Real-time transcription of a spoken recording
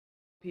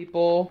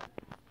People,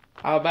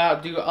 I'm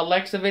about to do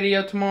Alexa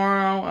video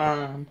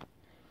tomorrow.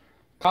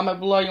 Comment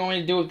below you want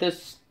me to do with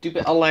this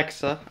stupid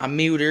Alexa. I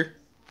mute her.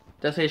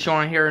 Does say she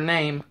want to hear her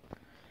name.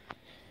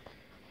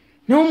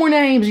 No more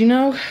names, you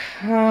know.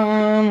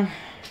 How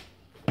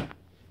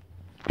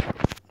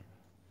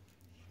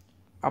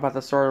about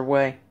the sort of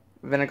way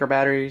vinegar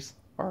batteries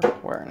are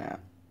wearing out.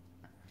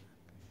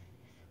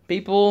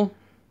 People,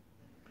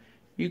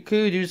 you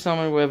could do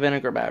something with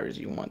vinegar batteries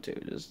if you want to.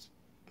 Just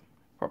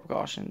for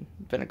precaution,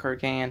 vinegar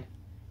can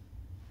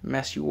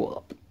mess you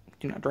up.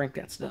 Do not drink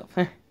that stuff.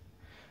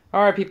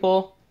 Alright,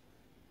 people.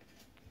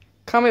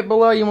 Comment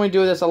below you want to do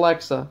with this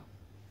Alexa.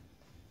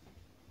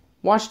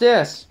 Watch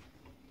this.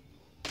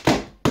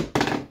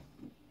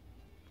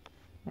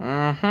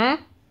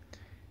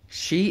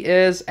 She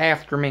is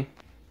after me.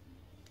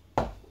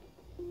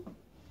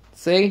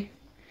 See?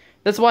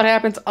 This is what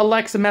happens.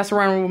 Alexa mess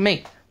around with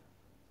me.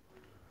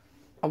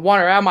 I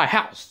want her out of my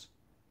house.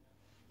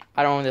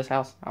 I don't own this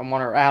house. I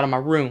want her out of my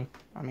room.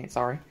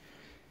 Sorry.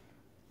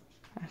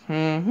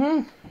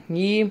 Yeah.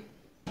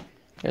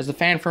 There's a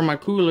fan for my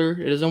cooler.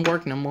 It doesn't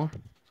work no more.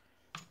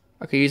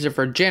 I could use it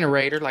for a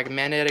generator, like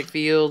magnetic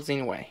fields.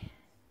 Anyway.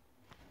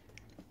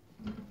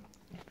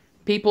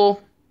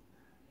 People,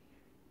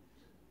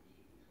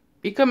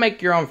 you can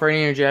make your own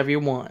free energy if you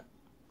want.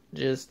 I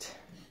just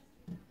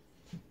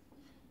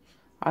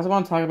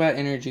want to talk about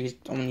energy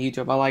on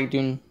YouTube. I like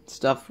doing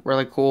stuff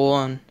really cool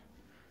and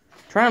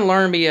trying to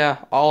learn to be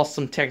a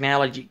awesome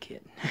technology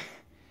kid.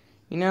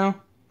 You know?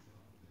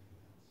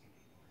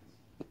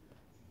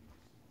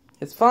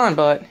 It's fun,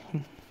 but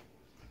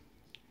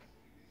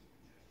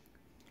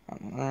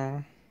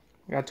I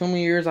got 2 more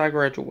years I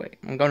graduate.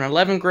 I'm going to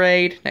 11th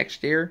grade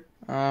next year.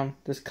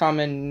 This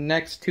coming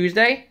next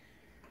Tuesday.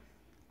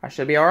 I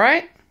should be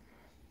alright.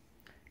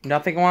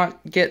 Nothing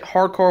want to get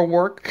hardcore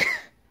work.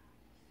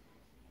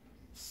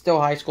 Still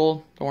high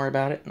school. Don't worry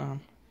about it.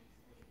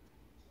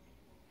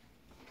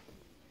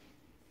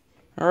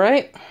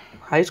 Alright.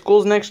 High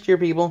school's next year,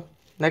 people.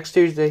 Next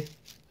Tuesday.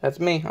 That's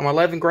me. I'm an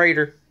 11th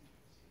grader.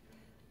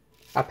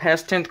 I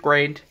passed 10th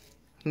grade.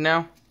 You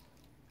know?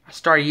 I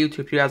started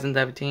YouTube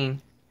 2017.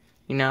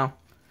 You know?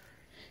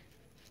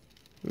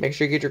 Make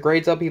sure you get your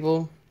grades up,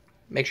 people.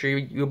 Make sure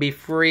you'll be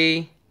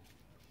free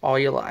all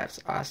your lives.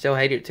 I still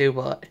hate it too,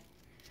 but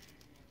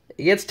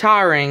it gets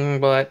tiring,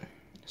 but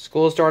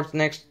school starts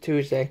next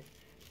Tuesday.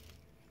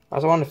 I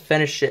just want to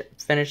finish it.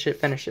 Finish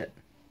it.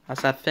 I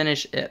said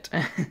finish it.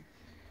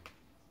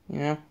 You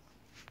know?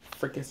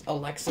 Freaking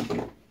Alexa.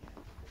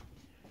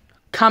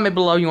 Comment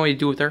below you want me to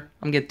do with her.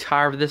 I'm getting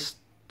tired of this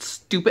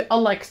stupid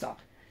Alexa.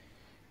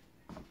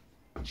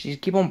 She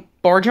keep on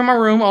barging my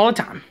room all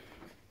the time.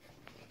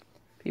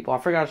 People, I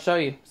forgot to show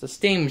you. It's a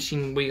steam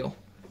machine wheel.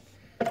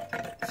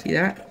 See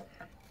that?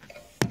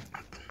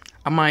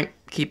 I might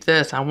keep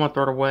this. I won't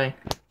throw it away.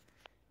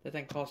 That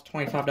thing costs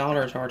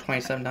 $25 or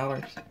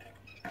 $27.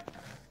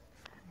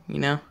 You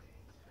know?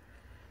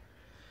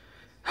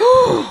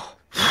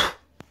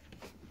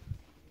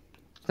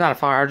 It's not a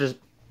fire. I just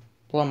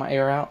blow my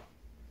air out.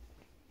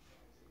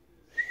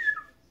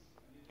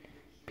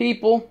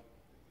 People,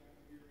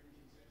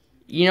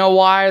 you know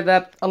why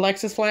that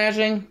Alexa's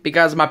flashing?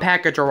 Because my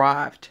package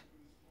arrived.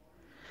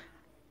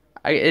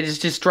 It is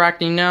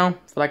distracting now.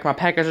 Like my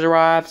package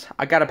arrives.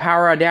 I got a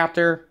power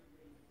adapter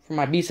for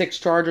my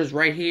B6 chargers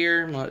right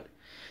here. Look,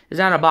 it's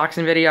not an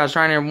unboxing video. I was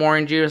trying to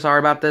warn you. Sorry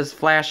about this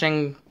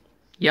flashing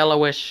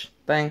yellowish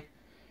thing.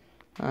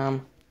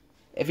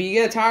 If you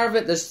get tired of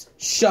it, just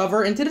shove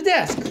her into the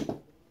desk.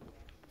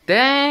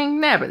 Dang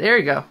nabbit. There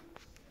you go.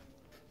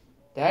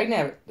 Dang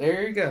nabbit.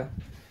 There you go.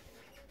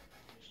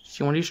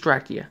 She want to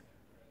distract you.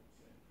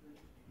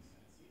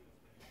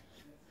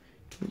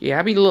 Yeah,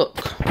 I mean, look.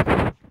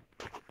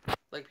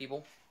 Like,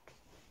 people.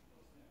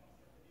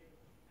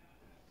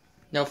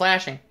 No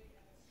flashing.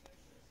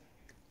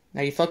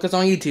 Now you focus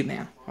on YouTube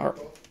now. Or,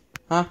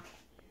 huh?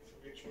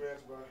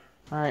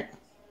 Alright.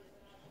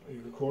 Are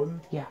you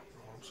recording? Yeah.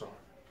 Oh, I'm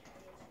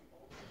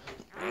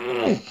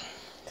sorry.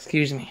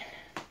 Excuse me.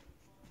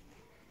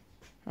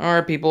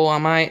 Alright, people. I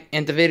might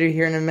end the video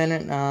here in a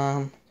minute.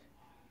 I'm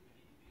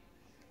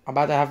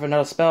about to have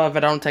another spell if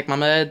I don't take my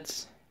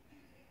meds.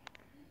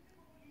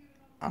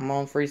 I'm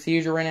on free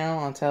seizure right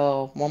now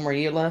until 1 more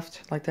year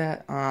left, like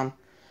that. I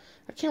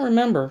can't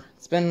remember.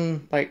 It's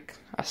been like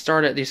I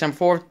started December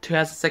 4th,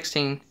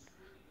 2016.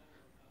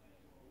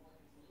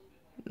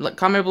 Look,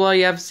 comment below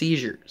you have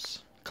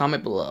seizures.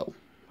 Comment below.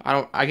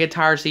 I get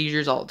tired of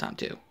seizures all the time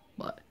too,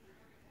 but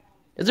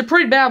it's a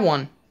pretty bad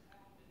one.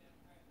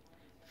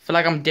 Feel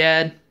like I'm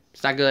dead.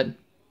 It's not good.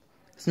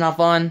 It's not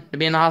fun to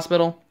be in the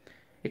hospital.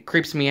 It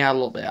creeps me out a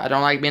little bit. I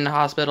don't like being in the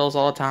hospitals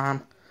all the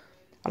time.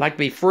 I like to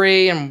be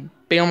free and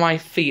be on my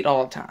feet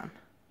all the time.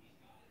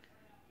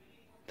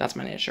 That's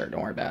my next shirt.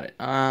 Don't worry about it.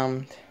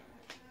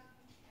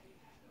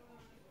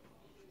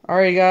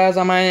 Alright, guys.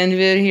 I might end the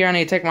video here. I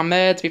need to take my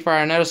meds before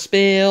another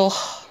spill.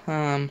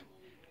 Got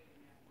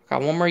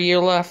 1 more year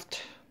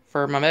left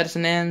for my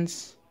medicine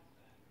ends.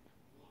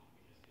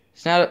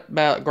 It's not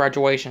about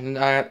graduation.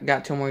 I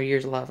got 2 more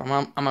years left.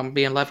 I'm gonna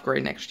be in 11th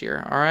grade next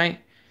year. All right.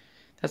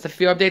 That's a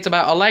few updates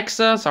about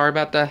Alexa. Sorry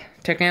about the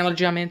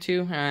technology I'm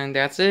into. And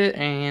that's it.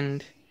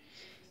 And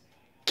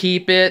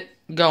keep it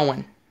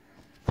going.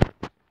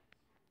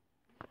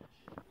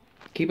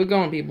 Keep it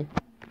going, people.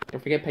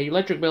 Don't forget, pay your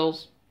electric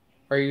bills,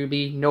 or you'll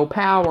be no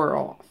power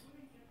off.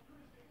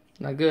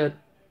 Not good.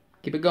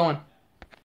 Keep it going.